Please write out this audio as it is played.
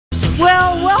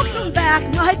Well, welcome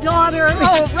back, my daughter.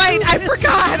 Oh, right. I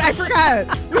forgot.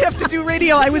 We have to do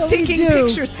radio. I was taking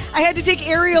pictures. I had to take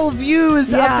aerial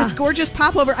views of this gorgeous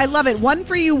popover. I love it. One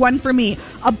for you, one for me.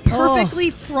 A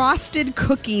perfectly frosted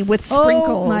cookie with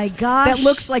sprinkles. Oh, my gosh. That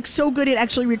looks like so good. It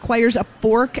actually requires a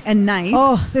fork and knife.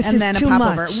 Oh, this and is then too a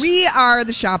popover. much. We are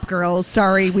the shop girls.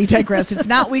 Sorry, we digress. It's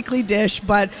not Weekly Dish,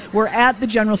 but we're at the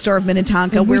General Store of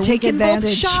Minnetonka And we where we take can both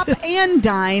advantage. shop and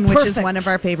dine, which is Perfect. one of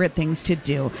our favorite things to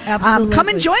do. Absolutely. Come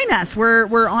and join us.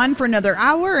 We're on for another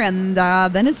hour, and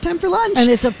then it's time for lunch. And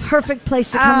it's a perfect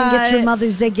place to come and get your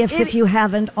Mother's Day gifts if you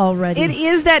haven't already. It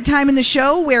is that time in the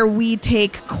show where we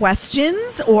take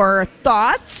questions or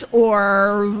thoughts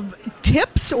or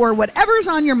tips or whatever's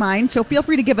on your mind. So feel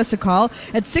free to give us a call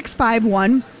at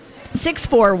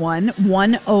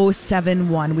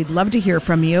 651-641-1071. We'd love to hear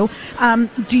from you.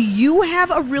 Do you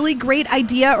have a really great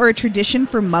idea or a tradition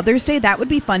for Mother's Day? That would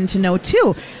be fun to know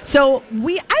too. So I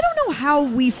don't know how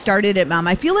we started it, Mom.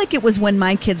 I feel like it was when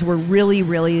my kids were really,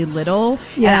 really little,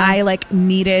 and I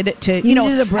needed to,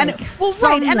 needed a break.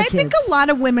 Right. And I think a lot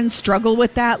of women struggle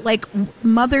with that. Like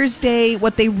Mother's Day,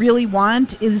 what they really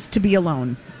want is to be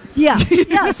alone.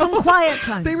 Yeah, some quiet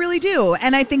time. They really do.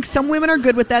 And I think some women are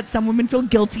good with that. Some women feel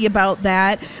guilty about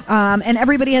that. And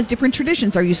everybody has different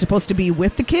traditions. Are you supposed to be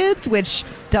with the kids, which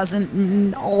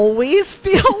doesn't always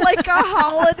feel like a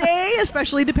holiday,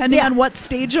 especially depending on what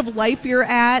stage of life you're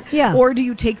at? Yeah. Or do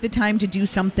you take the time to do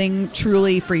something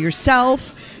truly for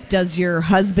yourself? Does your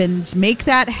husband make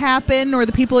that happen, or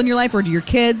the people in your life, or do your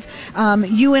kids?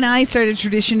 You and I started a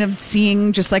tradition of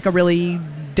seeing just like a really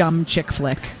dumb chick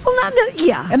flick. Well,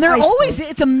 and they're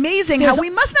it's amazing how we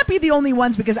must not be the only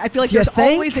ones, because I feel like there's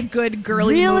always a good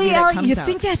girly movie that comes you out.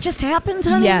 think that just happens,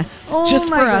 honey? Yes, oh, just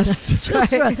my for goodness. us. Just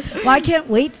for us. Well, I can't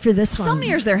wait for this one. Some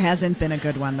years there hasn't been a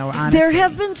good one, though, honestly. There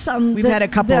have been some. We've had a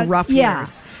couple rough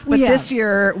years. But this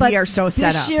year, we are so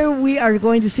set up. This year, we are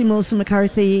going to see Melissa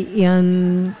McCarthy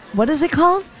in, what is it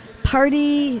called? What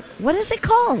is it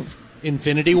called?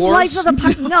 Infinity Wars? Life of the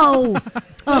Party. No.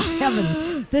 Oh,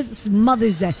 heavens. This is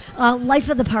Mother's Day. Life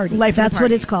of the Party. That's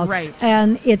what it's called. Right.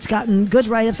 And it's gotten good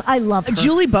write-ups. I love her.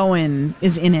 Julie Bowen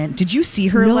is in it. Did you see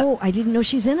her? No, I didn't know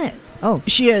she's in it. Oh,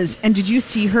 she is. And did you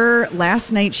see her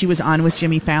last night? She was on with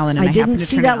Jimmy Fallon, and I didn't happened to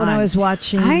see turn that it when on. I was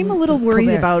watching. I'm a little worried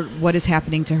Colbert. about what is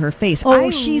happening to her face.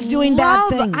 Oh, she's doing bad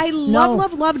things. I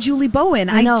love Julie Bowen.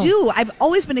 I do. I've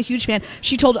always been a huge fan.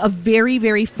 She told a very,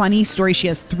 very funny story. She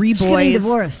has 3 boys. She's getting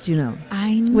divorced, I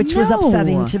know. which was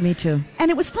upsetting to me too. And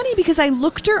it was funny because I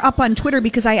looked her up on Twitter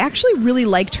because I actually really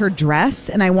liked her dress,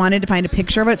 and I wanted to find a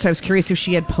picture of it. So I was curious if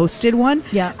she had posted one.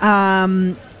 Yeah.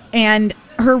 And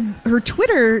her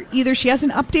Twitter, either she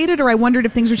hasn't updated, or I wondered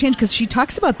if things were changed, because she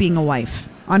talks about being a wife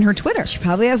on her Twitter. She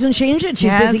probably hasn't changed it.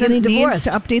 She's busy getting divorced. Needs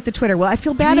to update the Twitter. Well, I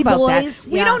feel bad 3 about boys,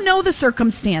 that. We don't know the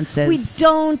circumstances. We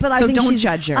don't, but I think don't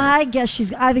judge her. I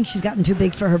think she's gotten too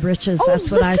big for her britches. Oh,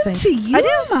 That's what I listen think. to you, I do.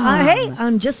 Mom. Hey,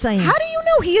 I'm just saying. How do you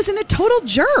know he isn't a total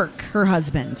jerk, her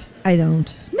husband? I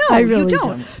don't. No, I really you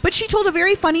don't. But she told a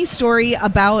very funny story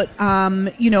about,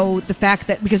 the fact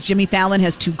that because Jimmy Fallon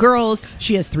has 2 girls,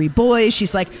 she has 3 boys.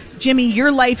 She's like, Jimmy,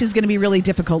 your life is going to be really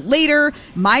difficult later.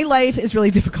 My life is really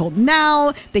difficult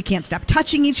now. They can't stop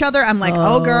touching each other. I'm like,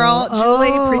 oh girl, Julie,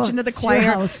 preaching to the it's your choir.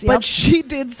 house, yep. But she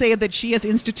did say that she has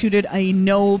instituted a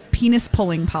no penis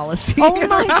pulling policy. Oh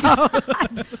my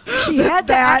God. She had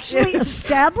to actually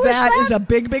establish that? That is a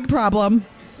big, big problem.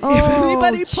 Oh, If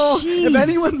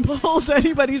anyone pulls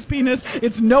anybody's penis,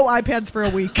 it's no iPads for a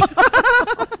week.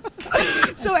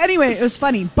 So anyway, it was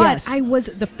funny. But Yes. I was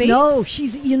the face. No,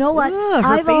 she's. You know what? Ugh, her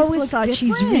I've face always looked thought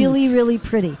she's different. really, really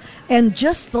pretty. And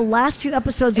just the last few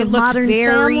episodes It of looked Modern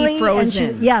very Family, frozen.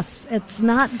 and yes, it's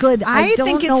not good. I don't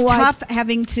think know it's why. tough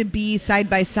having to be side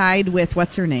by side with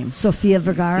what's her name. Sofia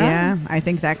Vergara. Yeah, I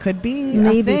think that could be a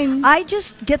Maybe. thing. I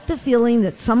just get the feeling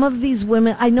that some of these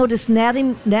women, I noticed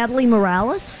Natalie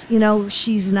Morales,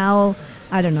 she's now,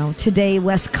 I don't know, today,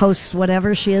 West Coast,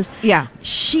 whatever she is. Yeah.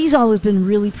 She's always been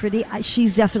really pretty.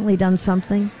 She's definitely done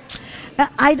something.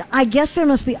 I guess there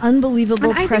must be unbelievable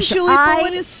And I think pressure. Julie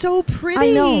Bowen is so pretty.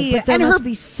 I know, but there and must her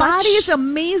be such- body is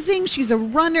amazing. She's a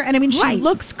runner. And I mean, she Right.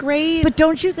 looks great. But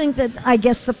don't you think that, I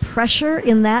guess, the pressure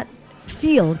in that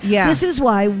field, Yeah. this is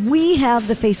why we have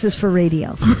the faces for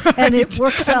radio. And it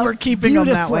works and out we're keeping them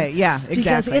that beautifully. way. Yeah, exactly.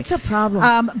 Because it's a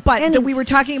problem. But we were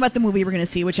talking about the movie we're going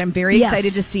to see, which I'm very Yes.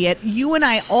 excited to see it. You and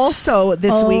I also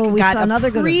this Oh, week we got saw a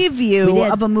another good one. We preview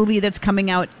did. of a movie that's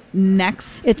coming out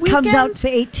next It weekend. comes out the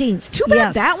 18th. It's too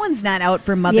bad that one's not out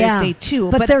for Mother's Day too.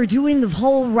 But they're doing the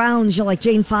whole rounds. Like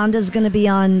Jane Fonda's going to be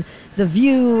on The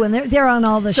View, and they're on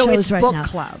all the so shows it's right book now.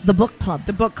 club. The book club.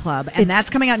 The book club, and that's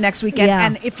coming out next weekend. Yeah.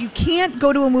 And if you can't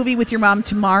go to a movie with your mom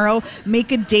tomorrow,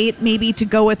 make a date maybe to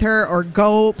go with her, or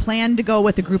plan to go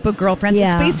with a group of girlfriends.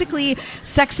 Yeah. It's basically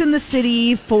Sex in the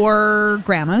City for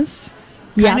grandmas.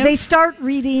 Yeah, kind of. they start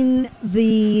reading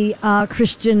the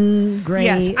Christian Grey.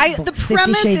 Yes, books, the 50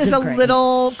 premise Shades is of a Grey.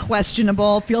 little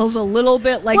questionable. Feels a little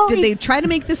bit like, Well, did they try to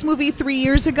make this movie 3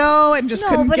 years ago and just No,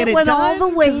 couldn't but get it it went done? all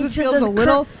the way 'Cause to it feels the a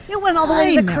little. It went all the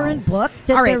way I to the know. current book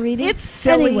that All right, they're reading. it's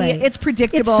silly, Anyway, it's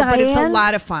predictable, but it's a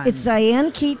lot of fun. It's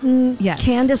Diane Keaton, Yes.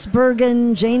 Candice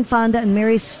Bergen, Jane Fonda, and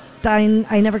Mary Stein.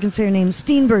 I never can say her name.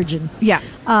 Steenburgen. Yeah.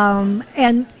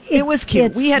 And It was cute.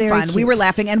 it's We had very fun. We cute. were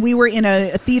laughing, and we were in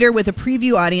a theater with a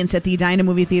preview audience at the Edina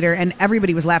Movie Theater, and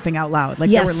everybody was laughing out loud. Like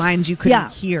Yes. there were lines you couldn't Yeah.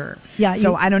 hear. Yeah,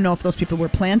 So you- I don't know if those people were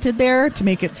planted there to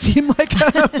make it seem like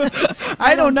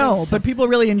I don't know, think so. but people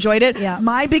really enjoyed it. Yeah.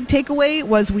 My big takeaway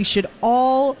was we should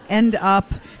all end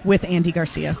up with Andy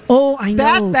Garcia. Oh, I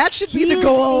know. That should be He the is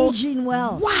goal. aging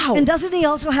well. Wow. And doesn't he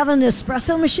also have an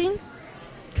espresso machine?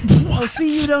 Oh,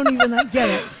 see, you don't even get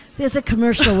it. There's a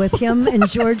commercial with him and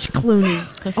George Clooney.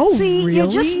 Oh, see, you're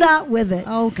just really? not with it.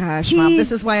 Oh gosh, He- Mom,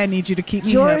 this is why I need you to keep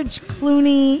me hip. George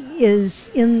Clooney is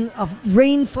in a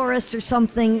rainforest or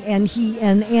something, and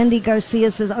Andy Garcia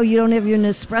says, "Oh, you don't have your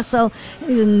Nespresso?" And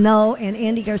he says, "No," and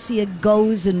Andy Garcia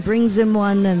goes and brings him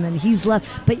one, and then he's left.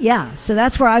 But yeah, so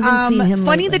that's where I've been seeing him.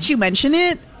 Funny lately. that you mention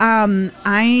it.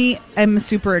 I am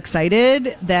super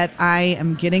excited that I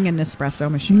am getting a Nespresso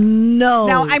machine. No.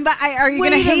 Now, are you going to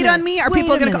Wait a hate minute. on me? Are Wait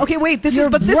people a going to go, minute. okay, wait, this Your is,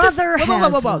 but this is, brother whoa, whoa, whoa,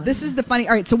 has whoa. one. This is the funny,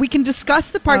 all right, so we can discuss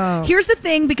the part. Oh. Here's the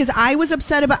thing, because I was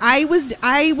upset about, I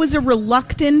was a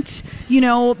reluctant,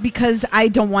 because I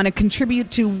don't want to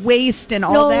contribute to waste and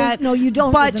all No, that. no, you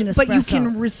don't But, with an but you espresso.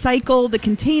 can recycle the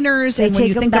containers, They and when take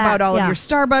you them think back, about all yeah. of your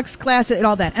Starbucks classes and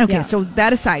all that. Okay, Yeah. so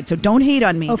that aside, so don't hate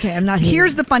on me. Okay, I'm not hating.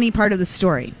 Here's the funny part of the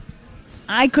story.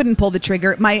 I couldn't pull the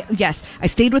trigger. I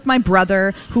stayed with my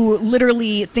brother, who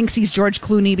literally thinks he's George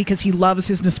Clooney because he loves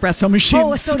his Nespresso machine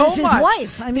Oh, so does his much.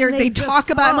 wife. I mean, They just- talk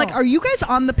about. I'm like, oh. are you guys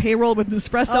on the payroll with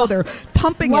Nespresso? Oh. They're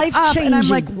pumping it up, and I'm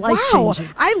like, Life-changing. wow.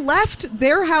 Life-changing. I left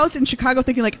their house in Chicago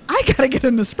thinking like, I gotta get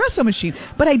an Nespresso machine,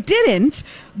 but I didn't.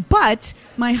 But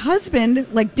my husband,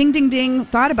 like, ding, ding, ding,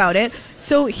 thought about it.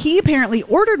 So he apparently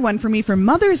ordered one for me for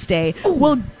Mother's Day. Oh.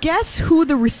 Well, guess who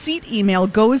the receipt email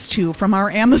goes to from our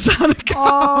Amazon account?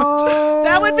 Oh.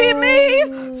 That would be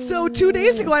me. So 2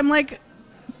 days ago, I'm like,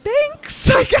 thanks,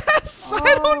 I guess.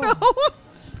 I don't know.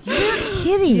 You're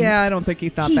kidding. Yeah, I don't think he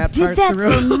thought He that did part that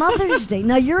through. for Mother's Day.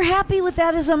 Now you're happy with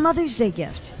that as a Mother's Day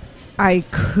gift. I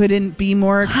couldn't be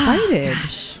more excited.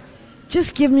 Gosh.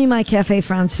 Just give me my Cafe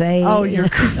Francais. Oh, you're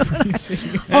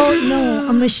crazy. Oh no,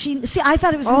 a machine. See, I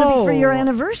thought it was going to be for your Oh.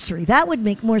 anniversary. That would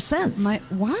make more sense.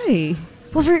 Why?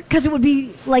 Well, because it would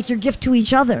be like your gift to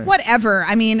each other. Whatever.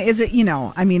 I mean, is it,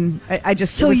 I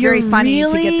just, So it was very you're funny to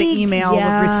get the really- email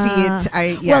yeah.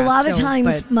 receipt. Well, a lot of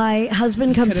times but my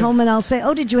husband comes could've- home and I'll say,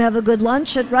 "Oh, did you have a good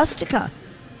lunch at Rustica?"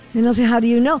 And I'll say, "How do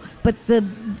you know?" But the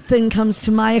thing comes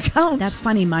to my account. That's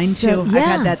funny. Mine So, too. I've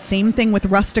yeah. had that same thing with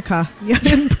Rustica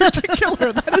in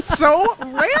particular. That is so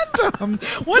random.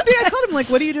 One day I called him like,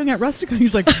 "What are you doing at Rustica?"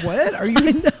 He's like, "What? Are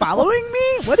you following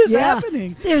me? What is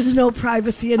happening?" There's no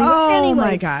privacy anymore. Oh, anyway,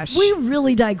 my gosh. we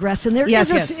really digress, and there is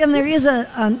Yes, yes. and there is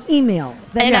an email.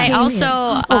 That And I came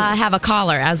also in. have a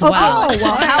caller as well. Oh,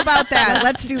 well, how about that?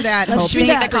 Let's do that. Let's Hope. Should we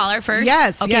do take that. the caller first?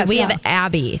 Yes, Okay, yes. we Yeah. have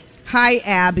Abby. Hi,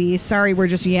 Abby. Sorry, we're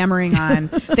just yammering on.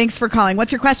 Thanks for calling.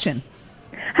 What's your question?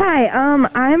 Hi,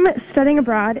 I'm studying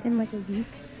abroad in like a week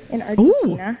in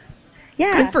Argentina.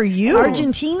 Yeah. Good for you.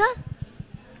 Argentina.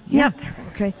 Yep.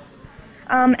 Okay.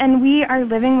 And we are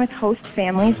living with host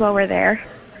families while we're there.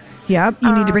 Yep.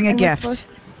 You need to bring a and we're gift. supposed-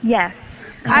 Yes.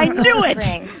 I don't know knew what it. to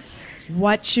bring.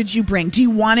 What should you bring? Do you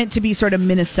want it to be sort of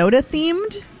Minnesota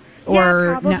themed, or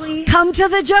Yeah, probably. Come to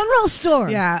the general store.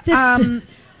 Yeah. This-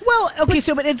 Well, okay.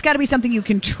 But it's got to be something you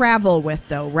can travel with,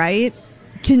 though, right?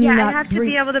 can you Yeah, I not have to bring?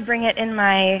 be able to bring it in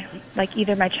my, like,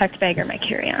 either my checked bag or my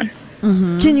carry-on.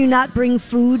 Can you not bring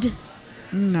food?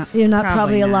 No, You're not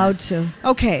probably not. allowed to.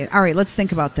 Okay. All right. Let's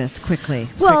think about this quickly.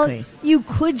 Well, quickly. you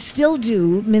could still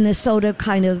do Minnesota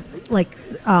kind of like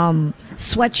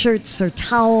sweatshirts or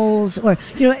towels, or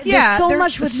there's so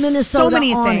much with Minnesota. So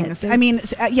many on things. it. I mean,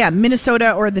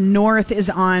 Minnesota or the North is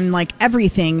on like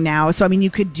everything now. So I mean,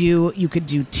 you could do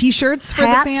T-shirts for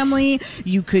Hats. the family.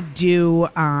 You could do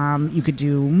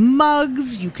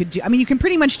mugs. You can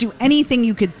pretty much do anything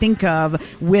you could think of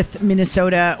with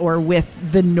Minnesota or with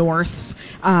the North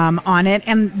on it.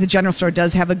 And the general store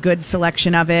does have a good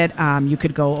selection of it. You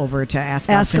could go over to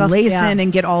Askoff and Layson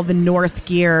and get all the North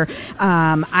gear.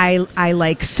 I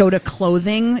like Soda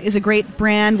Clothing is a great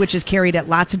brand, which is carried at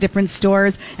lots of different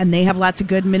stores, and they have lots of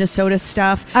good Minnesota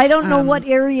stuff. I don't know what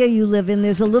area you live in.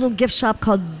 There's a little gift shop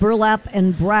called Burlap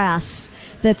and Brass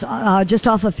that's just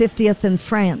off of 50th in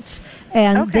France.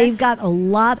 And they've got a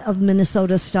lot of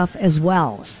Minnesota stuff as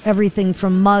well. Everything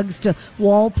from mugs to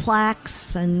wall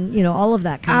plaques and, all of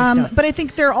that kind of stuff. But I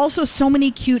think there are also so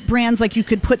many cute brands. Like you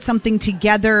could put something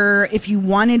together if you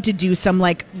wanted to do some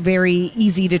like very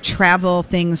easy to travel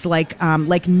things like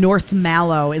North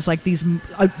Mallow is like these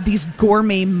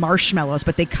gourmet marshmallows,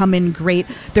 but they come in great.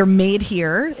 They're made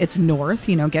here. It's North,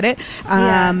 get it?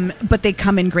 But they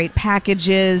come in great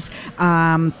packages.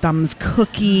 Thumbs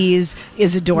Cookies,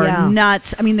 Isadora Nuts.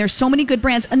 I mean, there's so many good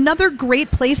brands. Another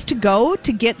great place to go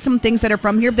to get some things that are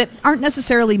from here that aren't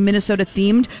necessarily Minnesota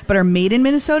themed, but are made in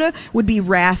Minnesota would be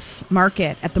Rass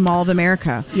Market at the Mall of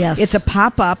America. Yes. It's a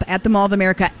pop-up at the Mall of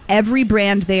America. Every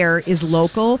brand there is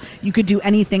local. You could do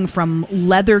anything from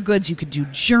leather goods. You could do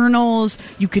journals.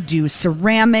 You could do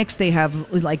ceramics. They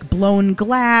have like blown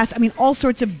glass. I mean, all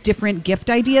sorts of different gift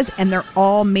ideas, and they're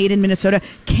all made in Minnesota.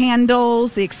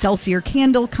 Candles, the Excelsior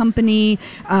Candle Company,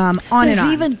 on There's and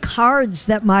on. even cards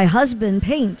that my husband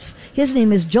paints. His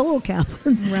name is Joel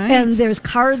Kaplan. Right. And there's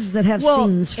cards that have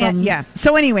scenes from...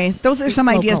 So anyway, those are some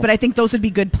ideas, local. but I think those would be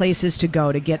good places to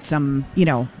go to get some,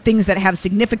 things that have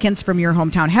significance from your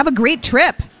hometown. Have a great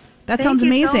trip. That Thank sounds you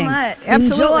so amazing. much.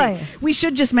 Absolutely. Enjoy. We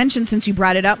should just mention, since you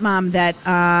brought it up, Mom, that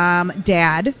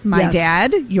Dad,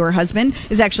 your husband,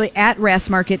 is actually at Rass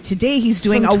Market today. He's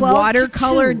doing From a 12 to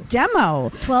watercolor 2.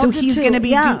 demo. 12 So to he's 2, going to be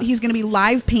yeah. he's going to be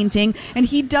live painting, and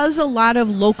he does a lot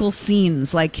of local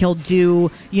scenes. Like he'll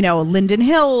do, Linden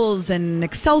Hills and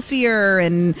Excelsior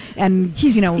and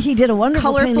he's, He did a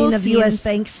wonderful colorful painting of U.S. scenes.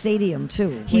 Bank Stadium,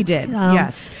 too. He did,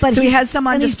 yes. So he has some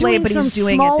on display, but he's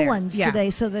doing it small there. ones Yeah. today,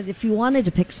 so that if you wanted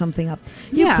to pick something up,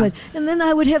 you Yeah. could. And then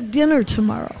I would have dinner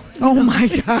tomorrow. Oh my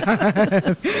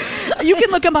God. You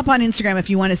can look him up on Instagram if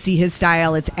you want to see his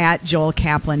style. It's at Joel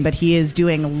Kaplan, but he is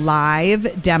doing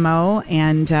live demo,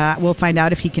 and we'll find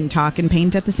out if he can talk and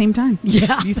paint at the same time.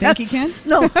 Yeah. Do you think he can?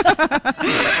 No. All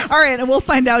right, and we'll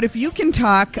find out if you can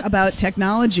talk about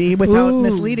technology without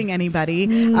misleading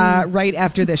anybody right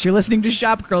after this. You're listening to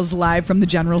Shop Girls live from the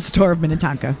General Store of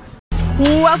Minnetonka.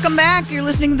 Welcome back. You're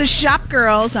listening to the Shop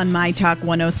Girls on My Talk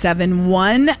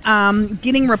 107.1.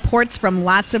 Getting reports from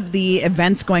lots of the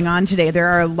events going on today. There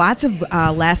are lots of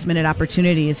last-minute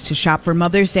opportunities to shop for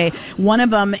Mother's Day. One of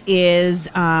them is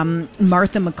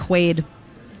Martha McQuaid,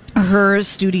 her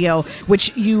studio,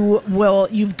 which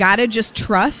you've got to just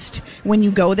trust when you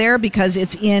go there, because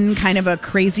it's in kind of a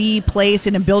crazy place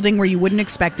in a building where you wouldn't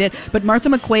expect it. But Martha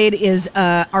McQuaid is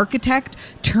an architect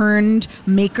turned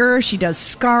maker. She does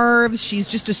scarves. She's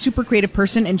just a super creative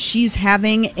person, and she's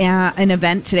having an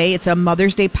event today. It's a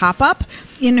Mother's Day pop-up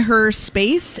in her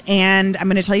space, and I'm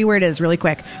going to tell you where it is really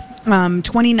quick.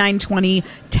 2920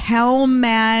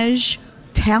 Talmadge,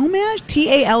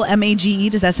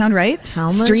 Talmage, does that sound right?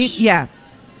 Talmadge? Street, yeah.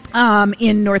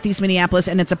 In Northeast Minneapolis,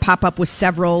 and it's a pop-up with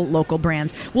several local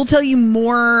brands. We'll tell you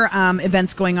more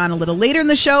events going on a little later in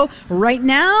the show. Right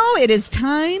now, it is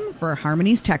time for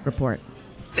Harmony's Tech Report.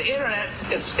 The internet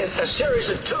is a series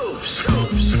of tubes.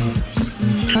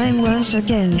 Time once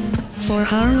again for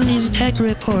Harmony's Tech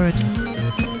Report.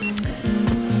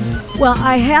 Well,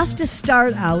 I have to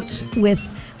start out with,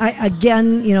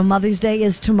 Mother's Day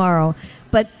is tomorrow,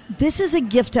 but this is a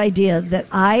gift idea that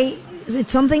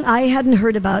it's something I hadn't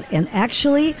heard about, and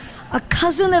actually a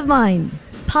cousin of mine,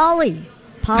 Polly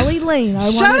Lane. I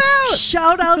want to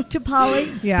shout out to Polly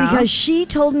because she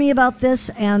told me about this,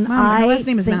 and Mom, her last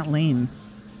name is not Lane.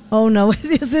 Oh, no, it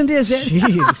isn't, is it?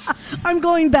 Jeez. I'm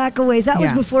going back a ways. That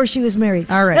was before she was married.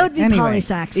 All right. That would be Anyway. Polly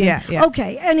Saxon. Yeah.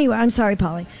 Okay, anyway, I'm sorry,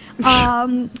 Polly.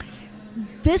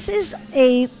 This is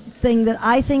a thing that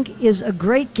I think is a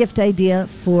great gift idea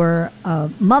for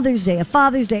Mother's Day, a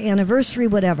Father's Day, anniversary,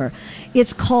 whatever.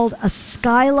 It's called a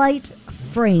skylight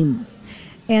frame.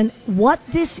 And what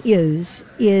this is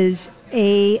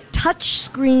a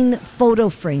touchscreen photo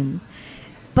frame,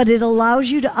 but it allows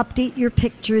you to update your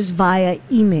pictures via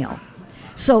email.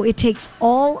 So it takes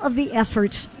all of the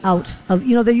effort out of,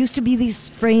 there used to be these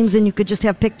frames and you could just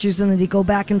have pictures and then they go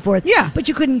back and forth. Yeah. But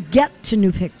you couldn't get to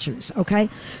new pictures, okay?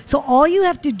 So all you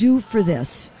have to do for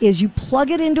this is you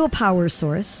plug it into a power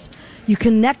source. You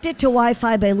connect it to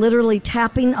Wi-Fi by literally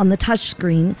tapping on the touch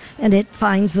screen and it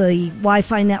finds the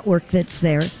Wi-Fi network that's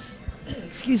there.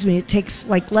 Excuse me, it takes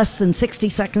like less than 60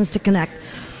 seconds to connect.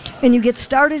 And you get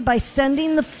started by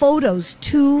sending the photos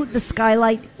to the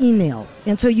Skylight email.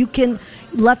 And so you can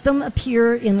let them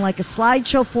appear in like a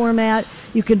slideshow format.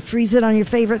 You can freeze it on your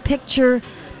favorite picture.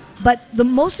 But the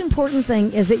most important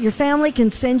thing is that your family can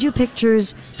send you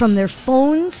pictures from their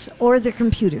phones or their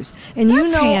computers. And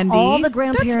That's handy. all the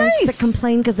grandparents That's nice. that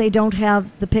complain because they don't have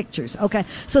the pictures. Okay.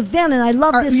 So then, and I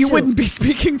love this You too. wouldn't be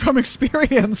speaking from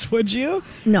experience, would you?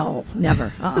 No,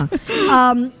 never.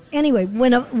 Anyway,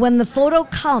 when the photo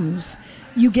comes,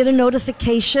 you get a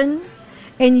notification,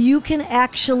 and you can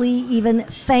actually even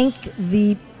thank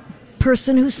the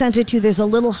person who sent it to you. There's a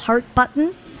little heart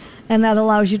button, and that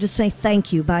allows you to say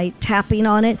thank you by tapping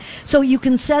on it. So you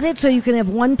can set it so you can have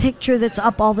one picture that's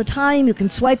up all the time. You can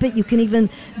swipe it. You can even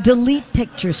delete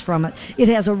pictures from it. It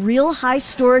has a real high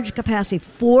storage capacity,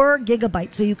 4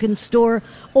 gigabytes, so you can store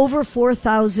over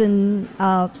 4,000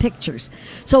 pictures.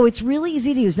 So it's really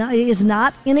easy to use. Now, it is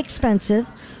not inexpensive,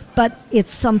 but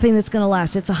it's something that's going to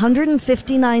last. It's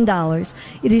 $159.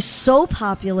 It is so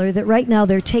popular that right now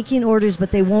they're taking orders,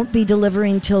 but they won't be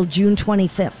delivering till June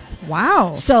 25th.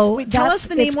 Wow. So wait, tell us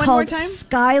the name it's one more called time.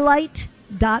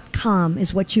 Skylight.com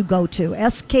is what you go to.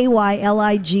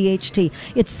 SKYLIGHT.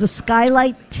 It's the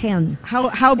Skylight 10.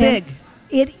 How big? And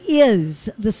it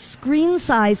is. The screen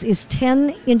size is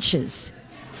 10 inches.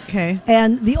 Okay.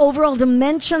 And the overall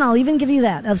dimension, I'll even give you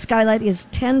that, of Skylight is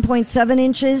 10.7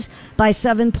 inches by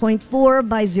 7.4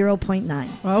 by 0.9.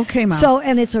 Okay, Mom. So,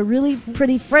 and it's a really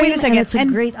pretty frame. Wait a second. And it's a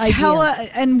great tell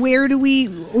idea. and where do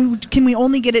can we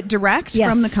only get it direct Yes.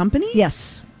 from the company?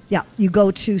 Yes. Yeah. You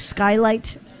go to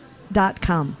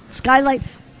skylight.com. Skylight,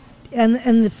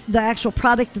 and the actual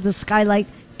product of the Skylight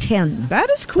 10. That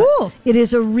is cool. It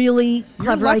is a really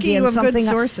clever lucky idea. you and have good something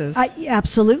sources.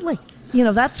 Absolutely.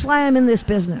 That's why I'm in this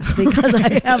business, because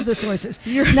I have the sources.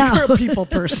 You're a people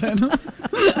person.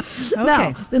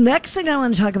 Now, the next thing I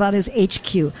want to talk about is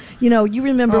HQ. You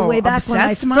remember way back when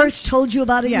I obsessed much? first told you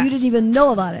about it, Yeah. you didn't even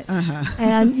know about it.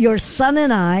 And your son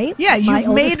and I, Yeah, my you've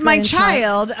oldest made my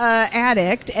grandchild- child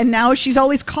addict, and now she's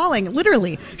always calling.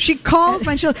 Literally, she calls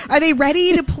my children. Are they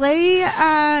ready to play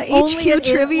Only HQ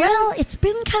trivia? Well, it's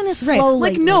been kind of Right. slow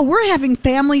Like, lately. no, we're having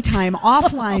family time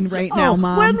offline right now,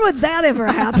 Mom. When would that ever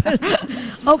happen?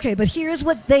 Okay, but here's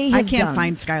what they have I can't done.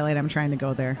 find Skylight. I'm trying to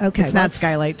go there. Okay, it's well, not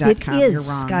Skylight.com. It is You're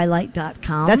wrong.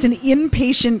 Skylight.com. That's an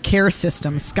inpatient care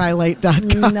system.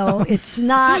 Skylight.com. No, it's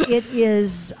not. It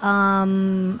is.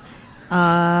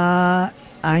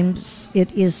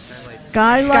 It is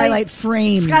Skylight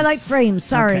Frames. Skylight Frames.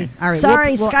 Sorry. Okay. All right.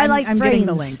 Sorry. Well, Skylight I'm Frames. getting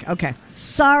the link. Okay.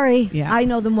 Sorry. Yeah. I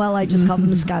know them well. I just call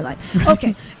them Skylight.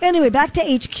 Okay. Anyway, back to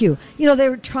HQ. They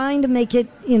were trying to make it,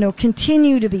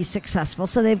 continue to be successful.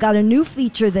 So they've got a new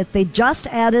feature that they just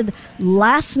added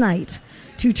last night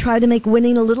to try to make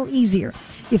winning a little easier.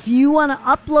 If you want to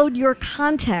upload your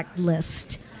contact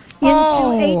list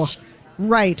into HQ.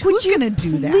 Right. Who's going to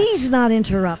do that? Please not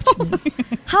interrupt me.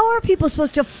 How are people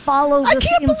supposed to follow I this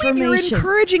can't information? believe you're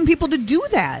encouraging people to do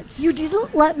that. You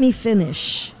didn't let me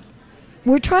finish.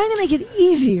 We're trying to make it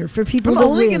easier for people I'm to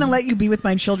only win. going to let you be with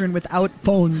my children without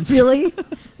phones. Really?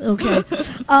 Okay.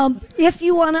 If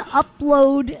you want to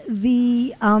upload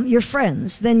your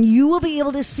friends, then you will be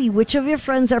able to see which of your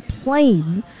friends are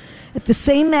playing at the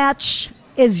same match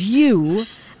as you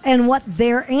and what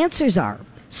their answers are,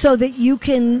 so that you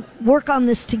can work on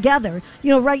this together.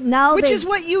 Right now, Which is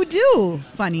what you do,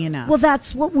 funny enough. well,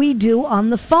 that's what we do on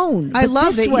the phone. I But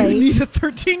love this that way, you need a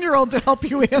 13-year-old to help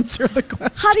you answer the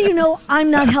question. How do you know I'm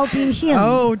not helping him?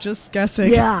 Oh, just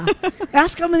guessing. Yeah.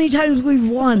 Ask how many times we've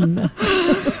won.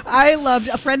 I loved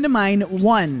a friend of mine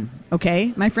won.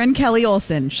 Okay, my friend Kelly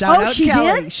Olson. Shout out she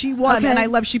Kelly. did? She won, Okay. and I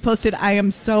love. She posted, "I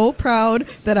am so proud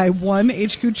that I won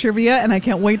HQ Trivia, and I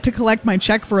can't wait to collect my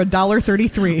check for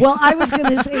 $1.33." Well, I was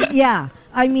going to say, yeah.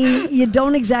 I mean, you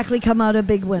don't exactly come out a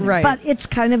big winner, Right. but it's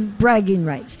kind of bragging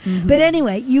rights. But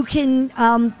anyway, you can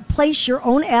place your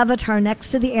own avatar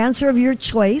next to the answer of your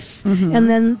choice, and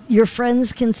then your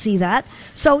friends can see that.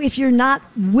 So if you're not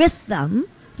with them,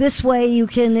 this way you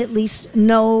can at least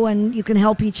know and you can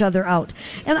help each other out.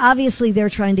 And obviously they're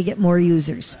trying to get more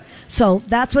users. So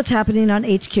that's what's happening on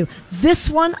HQ. This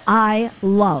one I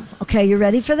love. Okay, you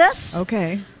ready for this?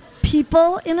 okay.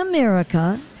 People in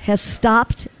America have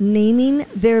stopped naming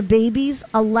their babies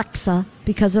Alexa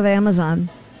because of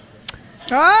Amazon.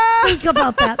 Think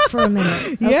about that for a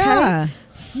minute. Okay? Yeah.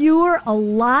 A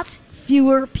lot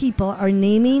fewer people are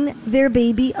naming their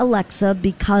baby Alexa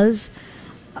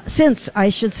since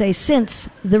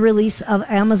the release of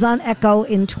Amazon Echo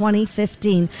in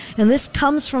 2015. And this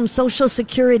comes from Social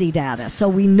Security data, so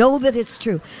we know that it's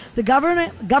true. The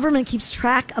government keeps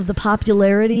track of the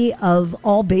popularity of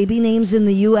all baby names in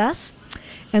the U.S.,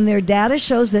 and their data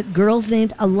shows that girls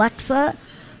named Alexa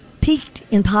peaked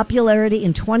in popularity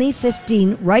in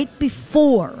 2015, right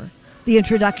before the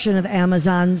introduction of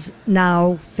Amazon's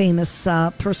now famous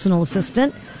personal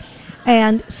assistant.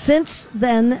 And since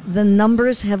then, the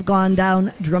numbers have gone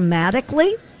down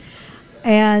dramatically.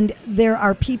 And there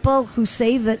are people who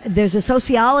say that there's a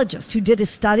sociologist who did a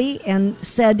study and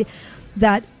said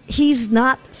that he's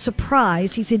not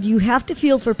surprised. He said, you have to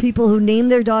feel for people who name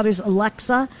their daughters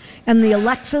Alexa, and the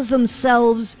Alexas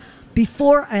themselves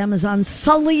before Amazon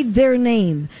sullied their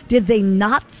name. Did they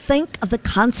not think of the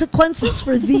consequences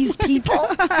for these people?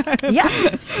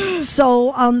 Yes.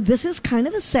 So this is kind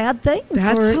of a sad thing.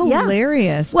 That's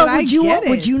hilarious. Well, but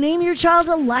would you name your child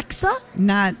Alexa?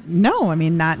 Not in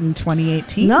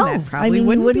 2018. No, that probably you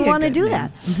wouldn't want to do name.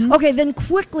 that. Mm-hmm. Okay, then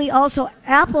quickly also,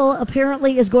 Apple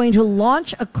apparently is going to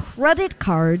launch a credit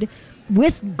card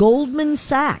with Goldman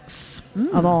Sachs,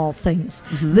 of all things.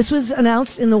 Mm-hmm. This was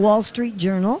announced in the Wall Street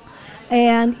Journal,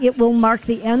 and it will mark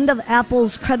the end of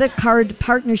Apple's credit card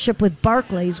partnership with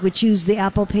Barclays, which used the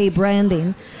Apple Pay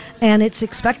branding, and it's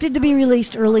expected to be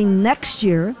released early next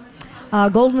year.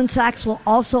 Goldman Sachs will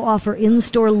also offer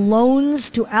in-store loans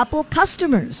to Apple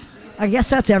customers. I guess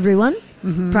that's everyone,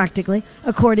 practically,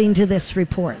 according to this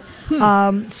report.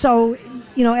 So,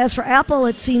 as for Apple,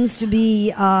 it seems to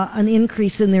be an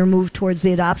increase in their move towards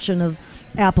the adoption of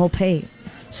Apple Pay.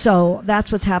 So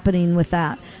that's what's happening with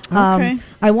that. Okay.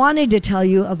 I wanted to tell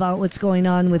you about what's going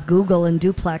on with Google and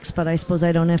Duplex, but I suppose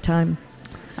I don't have time.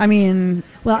 I mean,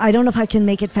 well, I don't know if I can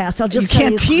make it fast. I'll just you tell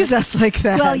can't tease us like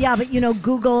that. Well, yeah, but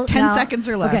Google 10 now, seconds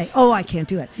or less. Okay. Oh, I can't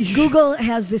do it. Google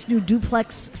has this new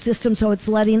Duplex system, so it's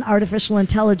letting artificial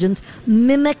intelligence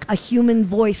mimic a human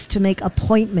voice to make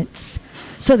appointments.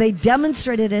 So they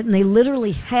demonstrated it, and they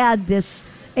literally had this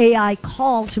AI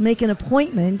call to make an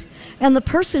appointment, and the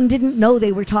person didn't know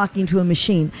they were talking to a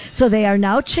machine. So they are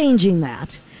now changing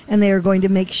that, and they are going to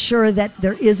make sure that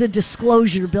there is a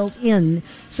disclosure built in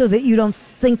so that you don't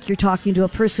think you're talking to a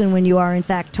person when you are in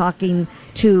fact talking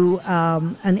to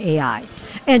an AI.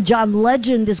 And John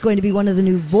Legend is going to be one of the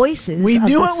new voices. We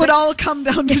knew it would all come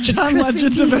down to John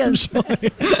Legend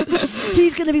eventually.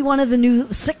 He's going to be one of the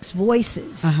new 6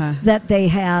 voices that they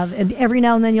have, and every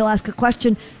now and then you'll ask a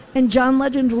question, and John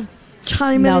Legend will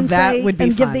chime in and say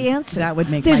and give the answer. That would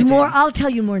make There's my more. day. I'll tell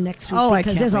you more next week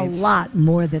because there's a lot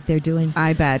more that they're doing.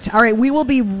 I bet. All right, we will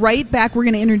be right back. We're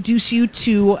going to introduce you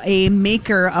to a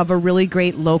maker of a really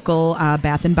great local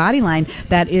bath and body line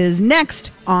that is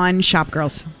next on Shop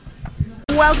Girls.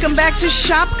 Welcome back to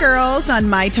Shop Girls on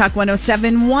My Talk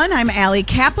 107.1. I'm Allie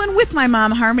Kaplan with my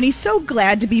mom, Harmony. So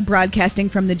glad to be broadcasting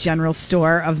from the General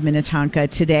Store of Minnetonka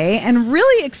today, and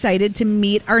really excited to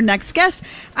meet our next guest.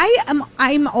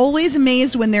 I'm always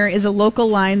amazed when there is a local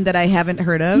line that I haven't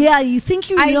heard of. Yeah, you think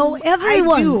you know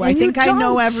everyone. I do. I think I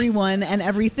know don't. everyone and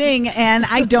everything, and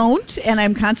I don't, and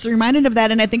I'm constantly reminded of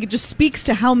that, and I think it just speaks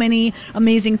to how many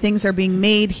amazing things are being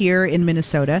made here in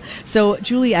Minnesota. So,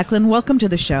 Julie Eklund, welcome to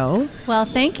the show. Well,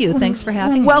 thank you. Thanks for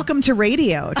having me. Welcome to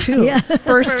radio, too.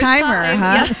 First timer,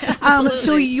 huh? Yep,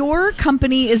 so your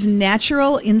company is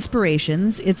Natural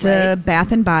Inspirations. It's a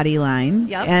bath and body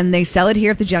line, and they sell it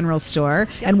here at the General Store,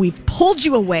 and we've pulled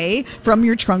you away from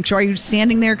your trunk drawer. Are you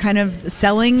standing there kind of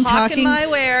selling, talking? my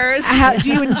wares.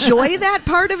 Do you enjoy that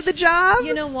part of the job?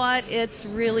 You know what? It's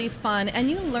really fun, and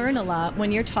you learn a lot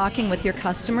when you're talking with your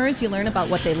customers. You learn about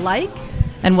what they like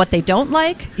and what they don't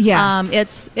like. Yeah.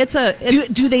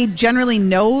 Do they generally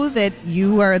know that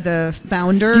you are the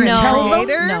founder and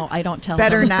creator? No, I don't tell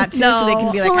Better them. not to, No. so they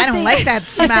can be like, Well, I don't like that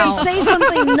smell. If they say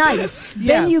something nice,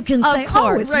 then you can say,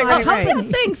 course. oh, it's my company.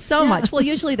 Well, thanks so much. Well,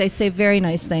 usually they say very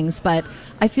nice things, but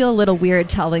I feel a little weird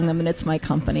telling them, and it's my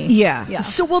company. Yeah.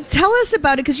 So, well, tell us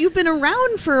about it, because you've been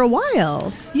around for a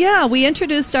while. Yeah, we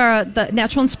introduced the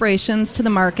Natural Inspirations to the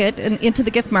market, and into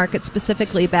the gift market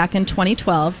specifically, back in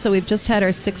 2012. So we've just had our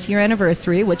 6-year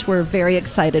anniversary, which we're very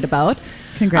excited about.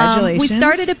 Congratulations. We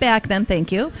started it back then,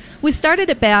 thank you. We started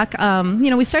it back,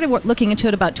 we started looking into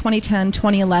it about 2010,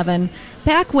 2011,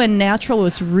 back when natural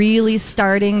was really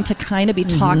starting to kind of be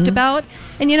talked about.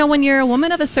 And, when you're a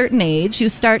woman of a certain age, you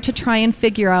start to try and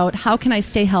figure out, how can I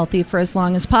stay healthy for as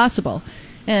long as possible?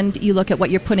 And you look at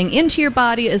what you're putting into your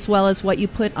body as well as what you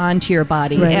put onto your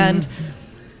body. Right. And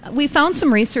we found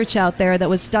some research out there that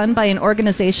was done by an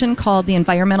organization called the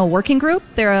Environmental Working Group.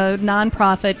 They're a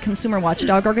nonprofit consumer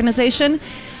watchdog organization.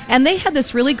 And they had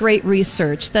this really great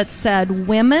research that said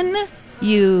women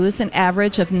use an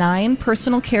average of 9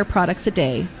 personal care products a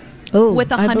day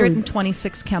with I believe it.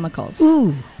 126 chemicals.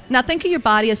 Ooh. Now think of your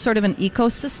body as sort of an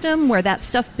ecosystem where that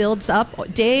stuff builds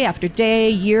up day after day,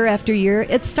 year after year.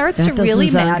 It starts That to really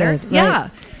doesn't sound matter. good, right. Yeah.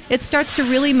 It starts to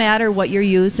really matter what you're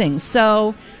using.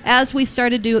 So as we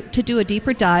started to do a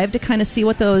deeper dive to kind of see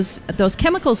what those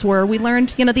chemicals were, we learned,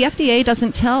 the FDA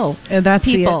doesn't tell That's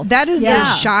people. that is Yeah.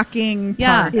 the shocking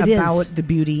Yeah. part It is. about the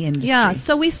beauty industry. Yeah,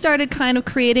 so we started kind of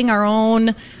creating our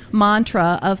own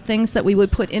mantra of things that we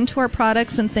would put into our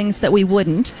products and things that we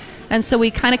wouldn't. And so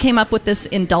we kind of came up with this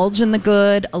indulge in the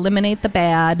good, eliminate the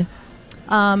bad.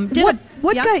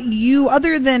 What got you,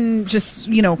 other than just,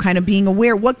 kind of being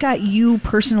aware, what got you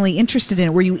personally interested in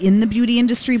it? Were you in the beauty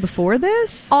industry before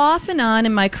this? Off and on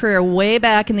in my career, way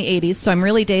back in the 80s, so I'm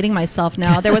really dating myself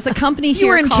now. There was a company You here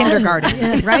were in called...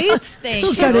 kindergarten, right? Thank She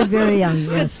you. started very young.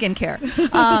 Good Yes.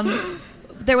 skincare.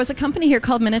 There was a company here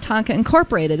called Minnetonka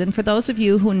Incorporated, and for those of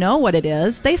you who know what it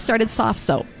is, they started soft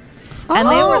soap. And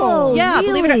they Oh, were, yeah,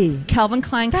 believe it or really? not, Calvin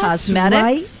Klein That's Cosmetics.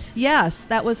 right. Yes,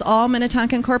 that was all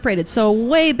Minnetonka Incorporated. So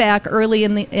way back early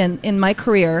in my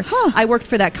career, I worked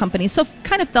for that company. So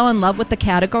kind of fell in love with the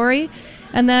category,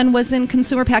 and then was in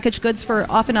consumer packaged goods for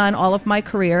off and on all of my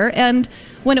career. And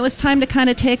when it was time to kind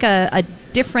of take a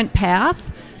different path,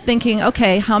 thinking,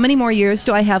 okay, how many more years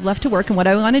do I have left to work and what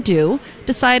do I want to do?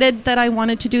 Decided that I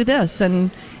wanted to do this. And,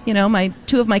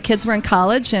 two of my kids were in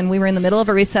college and we were in the middle of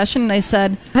a recession. And I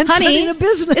said, I'm honey, starting a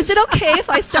business." is it okay if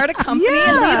I start a company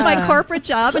and leave my corporate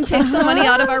job and take some money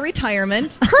out of our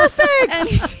retirement? Perfect. And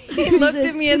he looked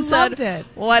at me and he said, loved it.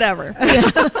 whatever.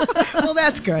 Well,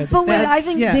 that's good. But wait, I That's-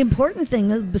 think yeah. the important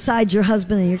thing, besides your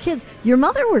husband and your kids, your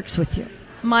mother works with you.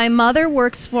 My mother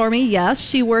works for me. Yes,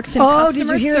 she works in Oh, did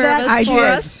customer you hear service that? I for did.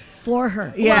 us. For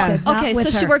her. Yeah. I said, not Okay, so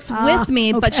with she her. works with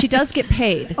me, but she does get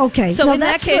paid. Okay, So no, in that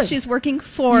that's case, good. she's working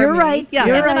for You're me. right, Yeah,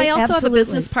 you're and then right, I also have a absolutely.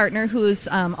 business partner who's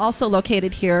also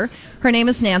located here. Her name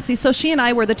is Nancy. So she and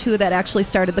I were the two that actually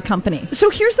started the company. So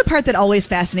here's the part that always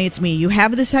fascinates me. You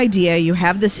have this idea, you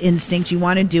have this instinct, you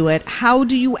want to do it. How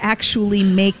do you actually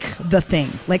make the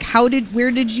thing? Like, where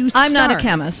did you start? I'm not a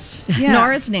chemist, Yeah.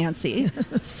 nor is Nancy.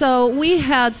 So we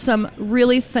had some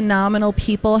really phenomenal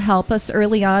people help us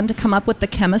early on to come up with the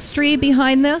chemistry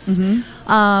behind this.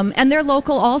 And they're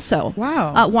local also.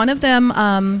 Wow. One of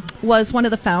them was one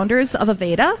of the founders of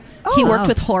Aveda. He worked wow.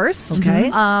 with Horst.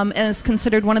 Okay. And is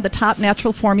considered one of the top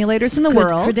natural formulators in the Good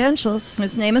world. credentials.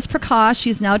 His name is Prakash.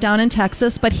 He's now down in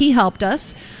Texas, but he helped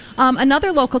us.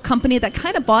 Another local company that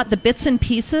kind of bought the bits and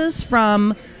pieces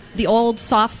from the old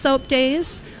soft soap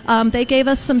days, they gave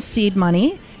us some seed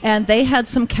money. And they had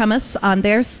some chemists on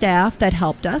their staff that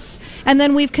helped us. And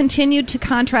then we've continued to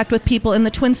contract with people in the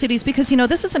Twin Cities because,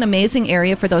 this is an amazing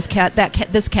area for those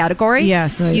this category.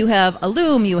 Yes. Right. You have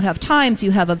Illum, you have Times, you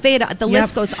have Aveda. The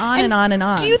list goes on and on and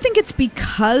on. Do you think it's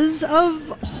because of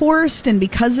Horst and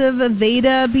because of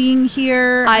Aveda being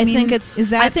here? I mean,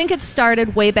 think it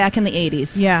started way back in the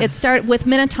 80s. Yeah. It started with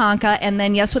Minnetonka and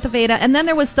then, yes, with Aveda. And then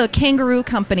there was the Kangaroo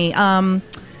Company.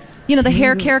 The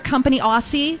hair care company,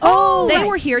 Aussie. Oh, they right.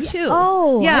 were here too.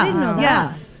 Oh, yeah, I didn't know that.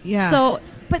 Yeah, Yeah. So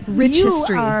But Rich you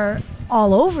history. are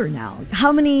all over now.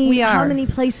 How many? We are. How many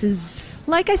places?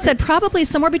 like I said, probably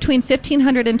somewhere between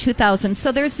 1,500 and 2,000.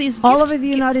 So there's these All gift- over the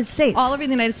United States. all over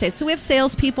the United States. So we have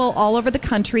salespeople all over the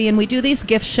country, and we do these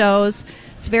gift shows.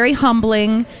 It's very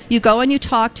humbling. You go and you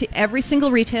talk to every single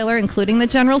retailer, including the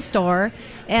general store,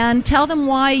 and tell them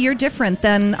why you're different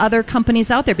than other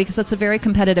companies out there because it's a very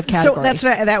competitive category. So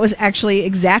that was actually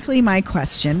exactly my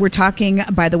question. We're talking,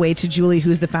 by the way, to Julie,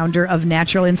 who's the founder of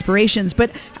Natural Inspirations,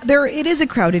 but it is a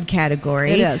crowded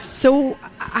category. It is. So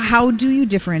how do you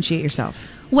differentiate yourself?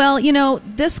 Well,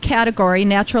 this category,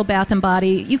 natural bath and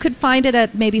body, you could find it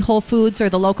at maybe Whole Foods or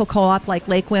the local co-op like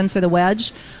Lake Winds or the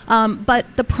Wedge. But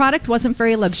the product wasn't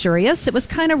very luxurious. It was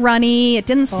kind of runny. It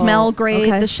didn't smell great.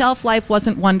 okay. The shelf life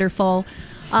wasn't wonderful.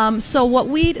 So what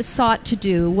we sought to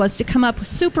do was to come up with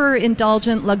super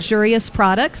indulgent, luxurious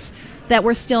products that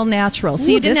were still natural. So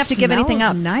Ooh, you didn't have this to give anything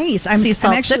smells up. Nice. Sea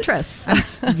salt actually-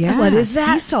 citrus. Yeah. What is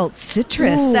that? Sea salt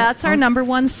citrus. That's our number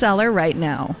one seller right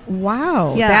now.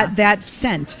 Wow. Yeah. That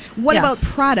scent. What Yeah. about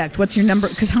product? What's your number?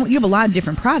 Because you have a lot of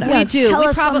different products. We do. Tell We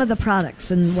us some prob- of the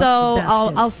products and So what the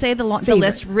best I'll is. say the Favorite.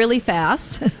 list really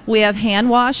fast. We have hand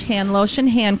wash, hand lotion,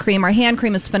 hand cream. Our hand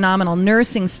cream is phenomenal.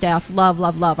 Nursing staff love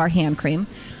our hand cream.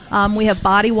 We have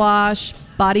body wash,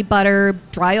 body butter,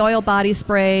 dry oil body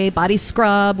spray, body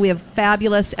scrub. We have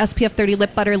fabulous SPF 30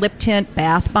 lip butter, lip tint,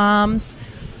 bath bombs,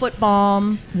 foot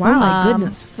balm. Wow. Oh, my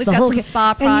goodness. We've The got whole some ca- spa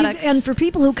and products. and for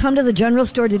people who come to the general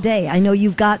store today, I know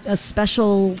you've got a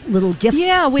special little gift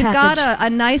Yeah, we've got package. a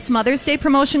nice Mother's Day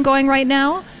promotion going right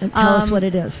now. And tell us what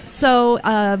it is. So,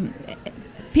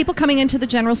 people coming into the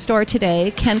general store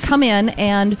today can come in,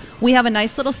 and we have a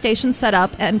nice little station set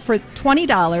up. And for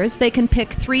 $20, they can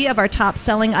pick 3 of our top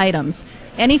selling items: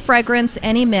 any fragrance,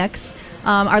 any mix.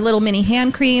 Our little mini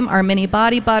hand cream, our mini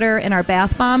body butter, and our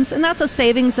bath bombs, and that's a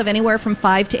savings of anywhere from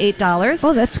 $5 to $8.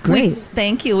 Oh, that's great.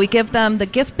 Thank you. We give them the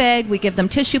gift bag, we give them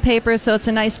tissue paper, so it's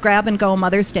a nice grab and go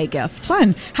Mother's Day gift.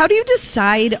 Fun. How do you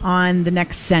decide on the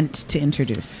next scent to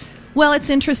introduce? Well, it's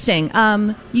interesting.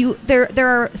 There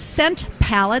are scent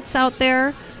palettes out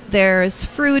there. There's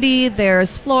fruity,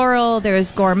 there's floral,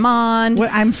 there's gourmand. What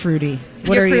I'm fruity.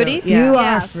 What You're are fruity? you? Yeah. You are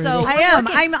Yeah, fruity. so I am.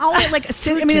 I'm always like.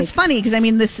 I mean, it's funny because I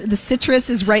mean, the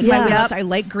citrus is right in my Yeah. wheelhouse. Yep. I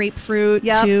like grapefruit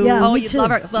Yep. too. Yeah. Oh, me you'd too.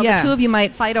 love it. Well, Yeah. the two of you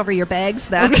might fight over your bags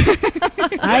then.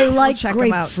 I like check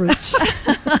 'em out. grapefruit.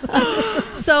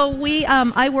 So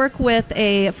I work with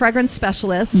a fragrance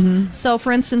specialist. Mm-hmm. So,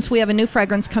 for instance, we have a new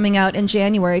fragrance coming out in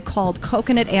January called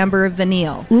Coconut Amber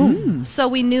Vanille. So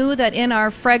we knew that in our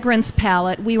fragrance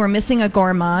palette we were missing a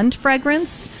gourmand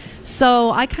fragrance. So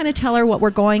I kind of tell her what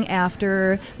we're going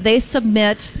after. They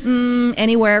submit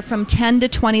anywhere from 10 to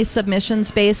 20 submissions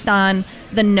based on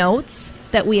the notes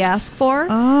that we ask for.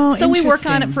 Oh, so we work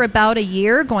on it interesting. for about a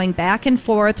year, going back and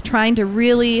forth, trying to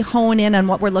really hone in on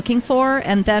what we're looking for.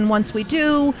 And then once we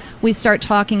do, we start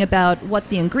talking about what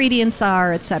the ingredients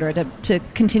are, et cetera, to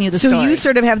continue the So story. you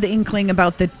sort of have the inkling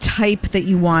about the type that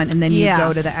you want, and then you Yeah.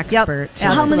 go to the Yep. expert. to-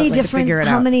 How many Absolutely. to figure it different?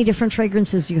 How out. many different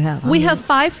fragrances do you have? We have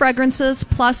 5 fragrances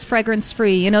plus fragrance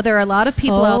free. You know, there are a lot of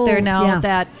people out there Oh, now yeah.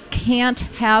 that can't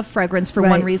have fragrance for Right.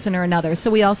 one reason or another. So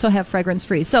we also have fragrance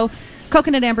free. So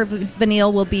Coconut Amber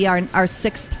Vanille will be our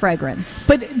 6th fragrance.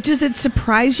 But does it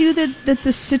surprise you that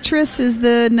the citrus is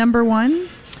the number one?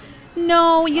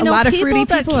 No, you A know, lot of people fruity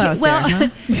that people out well,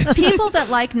 there, people that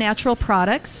like natural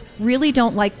products really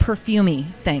don't like perfumey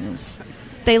things.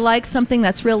 They like something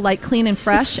that's real light, clean, and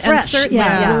fresh. It's fresh. And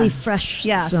yeah, really fresh.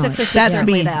 Yeah, smell. citrus is That's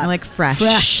certainly me. that. I like fresh.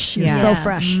 Fresh. You're Yeah. so Yes.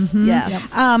 fresh.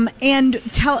 Yes. And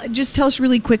tell us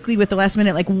really quickly with the last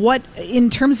minute, like what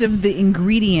in terms of the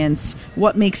ingredients,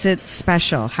 what makes it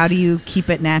special? How do you keep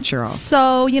it natural?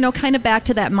 So, you know, kind of back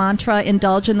to that mantra,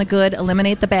 indulge in the good,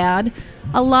 eliminate the bad.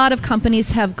 A lot of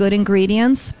companies have good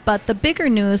ingredients, but the bigger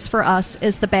news for us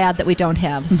is the bad that we don't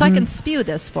have. So I can spew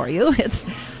this for you.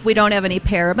 We don't have any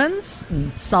parabens,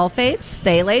 sulfates,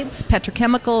 phthalates,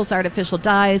 petrochemicals, artificial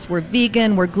dyes. We're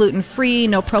vegan, we're gluten-free,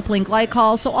 no propylene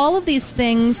glycol. So all of these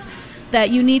things that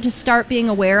you need to start being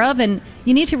aware of, and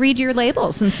you need to read your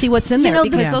labels and see what's in You there, know,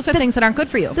 because those are things that aren't good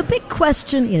for you. The big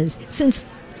question is, since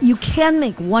you can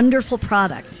make wonderful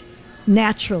product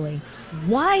naturally,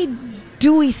 why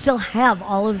do we still have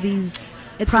all of these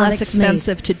It's products less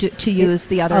expensive to use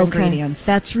the other Okay. ingredients.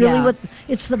 That's really Yeah. what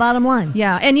it's the bottom line.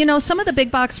 Yeah, and you know, some of the big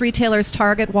box retailers,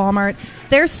 Target, Walmart,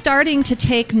 they're starting to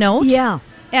take note. Yeah.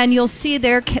 And you'll see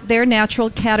their natural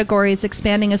categories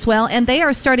expanding as well, and they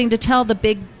are starting to tell the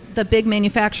big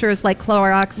manufacturers like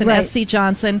Clorox and Right. SC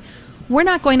Johnson, we're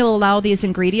not going to allow these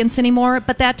ingredients anymore,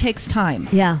 but that takes time.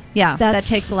 Yeah. Yeah, that That's-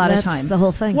 takes a lot of that's time. the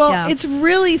whole thing. Well, Yeah. it's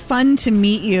really fun to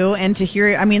meet you and to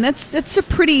hear. I mean, that's a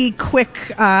pretty quick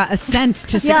ascent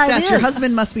to Yeah, it success. Your is.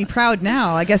 husband must be proud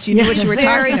now. I guess you knew what you were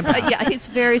talking about. Yeah, he's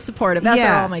very supportive, as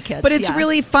are all my kids. But it's yeah.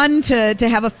 really fun to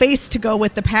have a face to go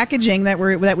with the packaging that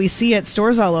we see at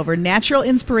stores all over. Natural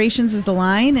Inspirations is the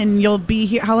line, and you'll be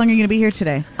here. How long are you going to be here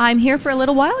today? I'm here for a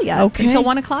little while yet, Okay. until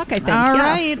 1 o'clock, I think. All yeah.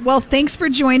 right. Well, thanks for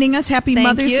joining us. Happy Thank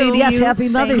Mother's you. Day to Yes, you. happy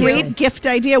Mother's Day. Great gift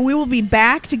idea. We will be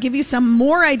back to give you some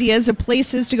more ideas of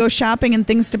places to go shopping and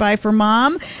things to buy for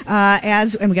mom.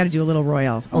 And we got to do a little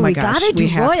royal. Oh, Oh, my we gosh, gotta do we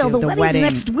have royal. to. The wedding's wedding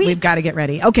next week. We've got to get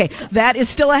ready. Okay, that is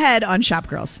still ahead on Shop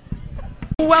Girls.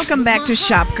 Welcome back to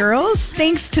Shop Girls.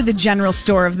 Thanks to the General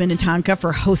Store of Minnetonka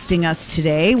for hosting us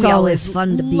today. It's we always always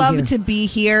fun to be love here. to be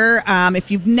here.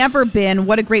 If you've never been,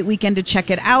 what a great weekend to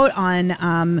check it out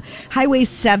on Highway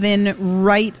 7,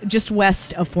 right just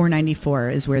west of 494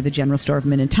 is where the General Store of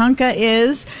Minnetonka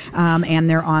is. And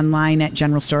they're online at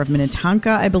General Store of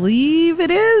Minnetonka, I believe it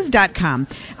is, .com.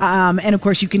 And of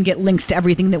course, you can get links to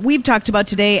everything that we've talked about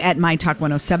today at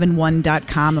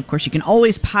mytalk1071.com. Of course, you can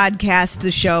always podcast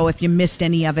the show if you missed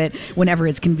any of it whenever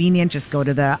it's convenient. Just go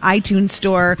to the iTunes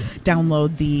store,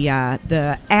 download the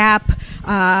app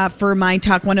for My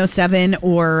Talk 107,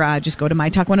 or just go to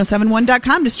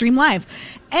mytalk1071.com to stream live.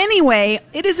 Anyway,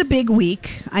 it is a big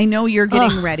week. I know you're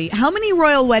getting ready. How many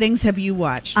royal weddings have you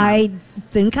watched? Mom? I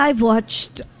think I've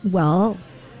watched,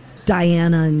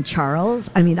 Diana and Charles.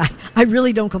 I mean, I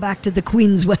really don't go back to the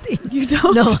Queen's wedding. You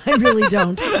don't? No, I really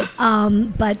don't.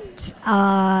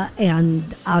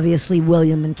 And obviously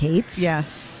William and Kate's.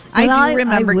 Yes. But I do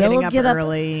remember will getting up get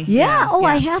early. Yeah. Oh,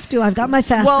 I have to. I've got my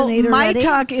fascinator Well, my ready.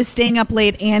 talk is staying up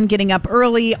late and getting up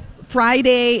early.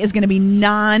 Friday is going to be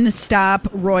non-stop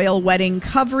royal wedding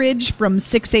coverage from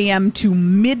 6 a.m. to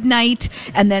midnight.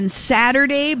 And then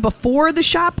Saturday, before the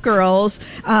Shop Girls,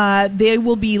 they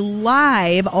will be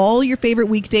live. All your favorite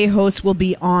weekday hosts will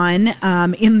be on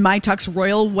in My Talk's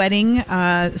Royal Wedding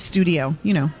studio,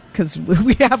 you know, because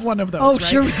we have one of those. Oh, right?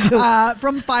 sure we do.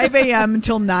 From 5 a.m.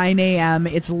 until 9 a.m.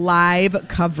 It's live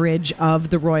coverage of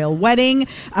the royal wedding.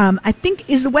 I think,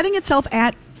 is the wedding itself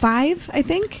at 5, I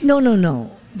think? No.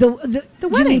 The The you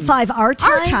wedding. mean 5 our time?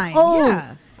 Our time, Oh,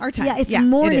 yeah. Our time. Yeah, it's Yeah, it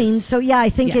morning, is. so yeah, I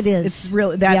think it is. It's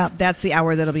really that's the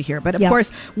hour that'll be here. But of Yep.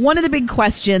 course, one of the big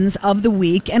questions of the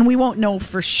week, and we won't know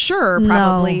for sure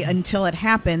probably No. until it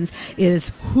happens,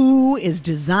 is who is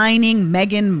designing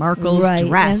Meghan Markle's right.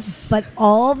 dress? But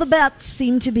all the bets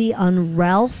seem to be on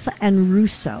Ralph and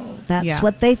Russo. That's Yeah.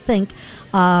 what they think.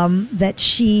 That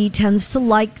she tends to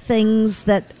like things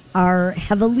that are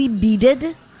heavily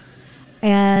beaded.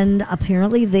 And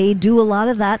apparently they do a lot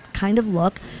of that kind of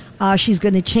look. She's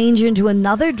going to change into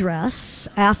another dress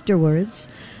afterwards.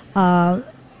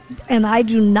 And I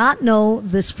do not know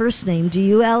this first name. Do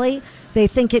you, Ellie? They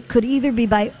think it could either be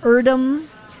by Erdem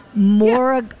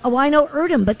Morag. Oh, I know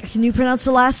Erdem, but can you pronounce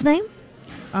the last name?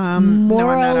 No, I'm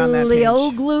not on that page.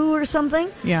 Moralioglu or something.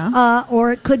 Yeah.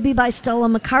 Or it could be by Stella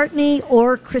McCartney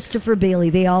or Christopher Bailey.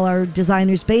 They all are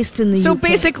designers based in the So UK.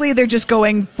 basically, they're just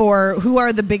going for who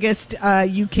are the biggest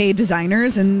UK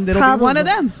designers, and it'll be one of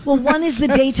them. Well, one is the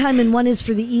daytime and one is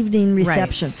for the evening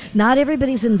reception. Right. Not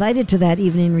everybody's invited to that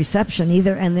evening reception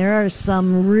either, and there are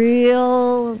some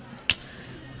real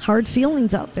hard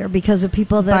feelings out there because of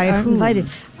people that By aren't who? invited.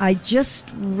 I just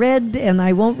read, and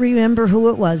I won't remember who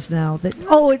it was now.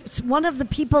 It's one of the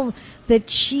people that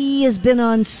she has been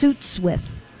on Suits with.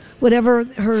 Whatever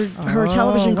her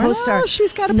television well, co-star.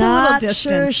 she's gotta put a little Not distance.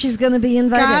 sure she's going to be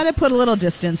invited. Got to put a little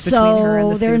distance between so her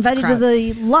and the they're Suits invited crowd. to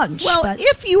the lunch. Well, but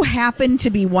if you happen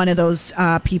to be one of those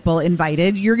people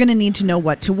invited, you're going to need to know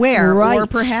what to wear. Right. Or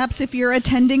perhaps if you're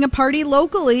attending a party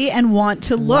locally and want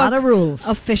to look lot of rules.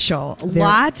 official. There-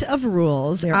 Lot of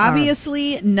rules. there are.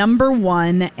 Obviously, number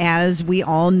one, as we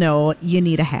all know, you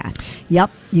need a hat. Yep,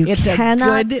 you It's a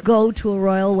cannot good- go to a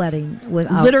royal wedding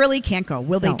without. Literally can't go.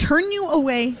 Will they No. turn you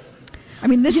away? I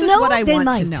mean, this You is know, what I they want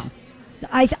might. to know.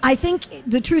 I think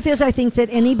the truth is, I think that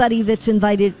anybody that's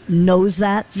invited knows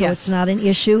that, so Yes. it's not an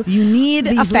issue. You need a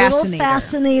These little fascinator.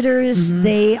 fascinators.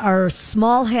 They are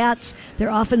small hats. They're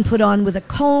often put on with a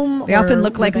comb. They or often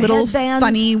look like with a little headband.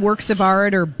 funny works of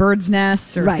art or birds'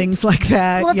 nests or Right. things like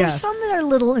that. Well, Yeah. there's some that are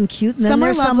little and cute, and then Some are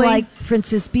there's some lovely. like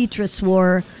Princess Beatrice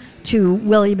wore to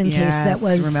William and Case. Yes, That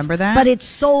was remember that? but it's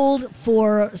sold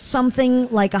for something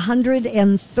like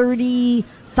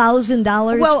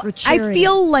 $130,000 Well, for charity. I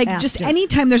feel like just after.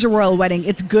 anytime there's a royal wedding,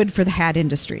 it's good for the hat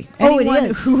industry. Oh, it Anyone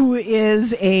is. who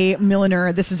is a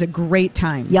milliner, this is a great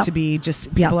time Yep. to be just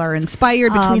Yep. people are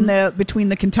inspired between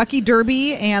the Kentucky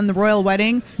Derby and the royal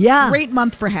wedding. Yeah. Great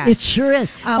month for hats. It sure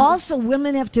is. Um, Also,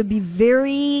 women have to be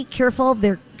very careful.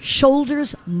 Their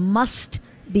shoulders must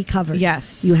be covered.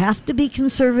 Yes. You have to be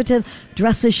conservative.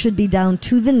 Dresses should be down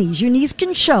to the knees. Your knees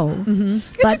can show. It's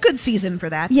but- a good season for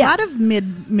that. Yeah. A lot of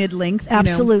mid length.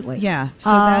 Absolutely. Yeah. So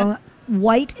that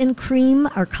White and cream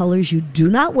are colors you do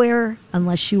not wear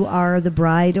unless you are the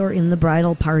bride or in the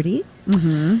bridal party.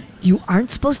 Mm-hmm. You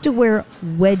aren't supposed to wear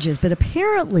wedges, but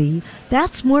apparently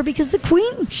that's more because the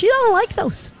queen, she don't like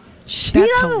those. She That's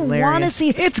doesn't want to hilarious. see.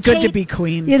 It's good to be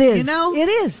queen, It is. you know? It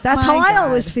is. That's My how I God.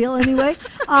 always feel anyway.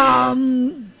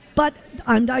 But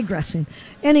I'm digressing.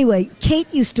 Anyway, Kate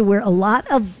used to wear a lot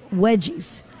of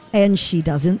wedgies, and she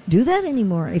doesn't do that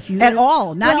anymore. If you at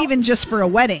all, not Well, even just for a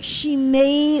wedding. she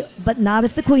may, but not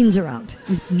if the queen's around.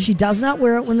 She does not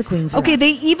wear it when the queen's around. Okay,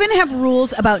 they even have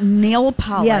rules about nail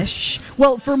polish.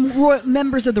 Well, for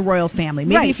members of the royal family.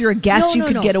 Maybe Right. if you're a guest, No, you no,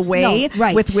 could no. get away No,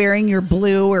 right. with wearing your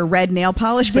blue or red nail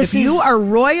polish. But This if you is- are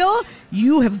royal,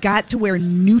 you have got to wear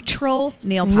neutral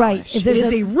nail polish. Right. It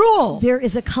is a rule. There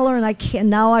is a color, and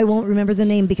I won't remember the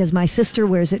name because my sister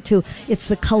wears it too. It's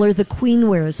the color the queen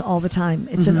wears all the time.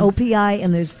 It's an OPI,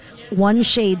 and there's one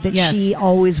shade that Yes. she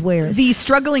always wears. The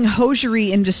struggling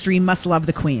hosiery industry must love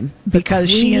the queen because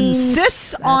she Queen-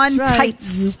 insists That's on right.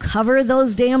 tights. You cover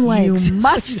those damn legs. You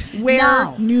must wear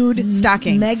Now, nude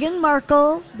stockings. Meghan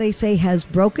Markle, they say, has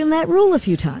broken that rule a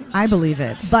few times. I believe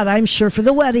it. But I'm sure for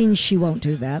the wedding she won't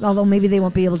do that. Although maybe they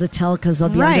won't be able to tell because they'll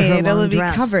be under her Right, long it'll be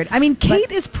dress. covered. I mean,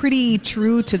 Kate is pretty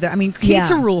true to the. I mean, Kate's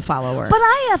Yeah. a rule follower. But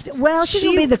I have to. Well, she's She-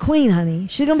 gonna be the queen, honey.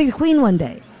 She's gonna be the queen one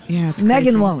day. yeah, it's Meghan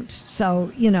crazy. won't.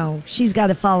 So she's got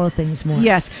to follow things more.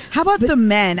 Yes. How about the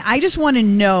men? I just want to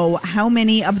know how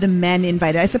many of the men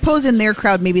invited. I suppose in their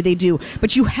crowd maybe they do,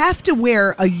 but you have to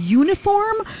wear a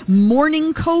uniform,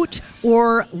 morning coat,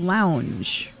 or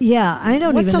lounge. Yeah, I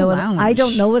don't What's even a know lounge? I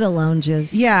don't know what a lounge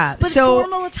is. Yeah, but so-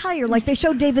 formal attire, like they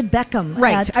showed David Beckham.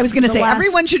 Right. at I was going to the say last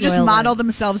everyone should just royal model wedding.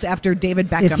 themselves after David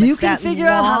Beckham. If you It's can that figure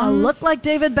out how to long- look like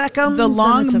David Beckham, the then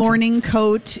long it's okay. morning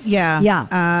coat, yeah,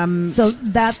 Yeah. So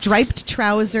that's striped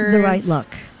trousers, the right look.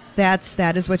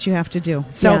 That is what you have to do.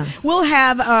 So Yeah. we'll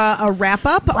have a wrap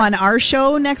up on our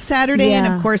show next Saturday, and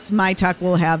Yeah. of course, My Talk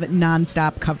will have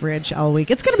nonstop coverage all week.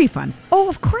 It's going to be fun. Oh,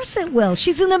 of course it will.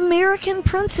 She's an American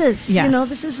princess. Yes.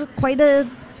 This is quite a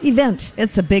event.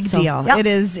 It's a big So, deal. yep. It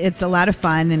is. It's a lot of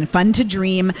fun and fun to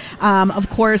dream. Of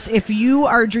course, if you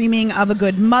are dreaming of a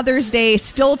good Mother's Day,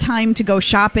 still time to go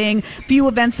shopping. Few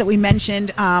events that we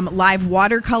mentioned: live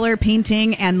watercolor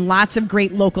painting and lots of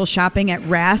great local shopping at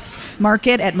Rass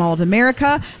Market at Mall of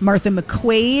America. Martha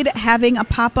McQuaid having a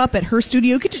pop up at her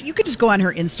studio. You could just go on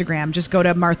her Instagram. Just go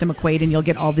to Martha McQuaid and you'll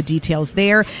get all the details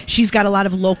there. She's got a lot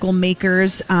of local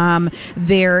makers.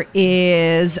 There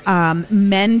is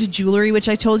Mend Jewelry, which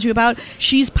I told you about.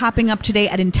 She's popping up today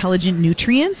at Intelligent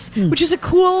Nutrients, which is a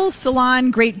cool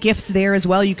salon. Great gifts there as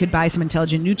well. You could buy some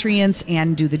Intelligent Nutrients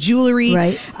and do the jewelry.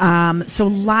 Right. So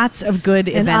lots of good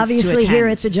And events to obviously, attend. here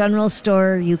at the general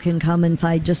store, you can come and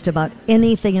find just about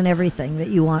anything and everything that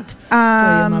you want for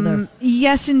your mother.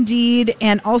 Yes, indeed.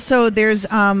 And also, there's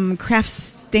Craft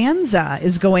Stanza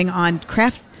is going on.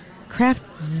 Craft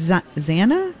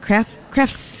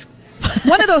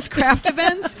one of those craft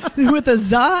events with a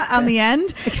za on the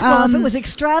end. Well, if it was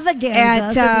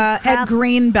extravaganza at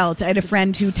Grain Belt, I had a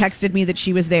friend who texted me that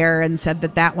she was there and said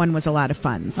that one was a lot of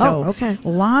fun. So okay.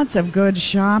 Lots of good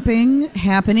shopping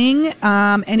happening.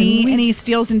 Any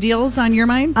steals and deals on your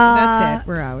mind? That's it.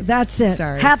 We're out. That's it.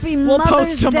 Sorry. Happy We'll Mother's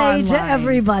post them Day online. to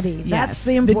everybody. Yes. That's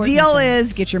the important deal thing.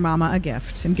 is get your mama a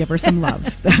gift and give her some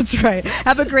love. That's right.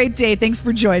 Have a great day. Thanks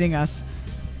for joining us.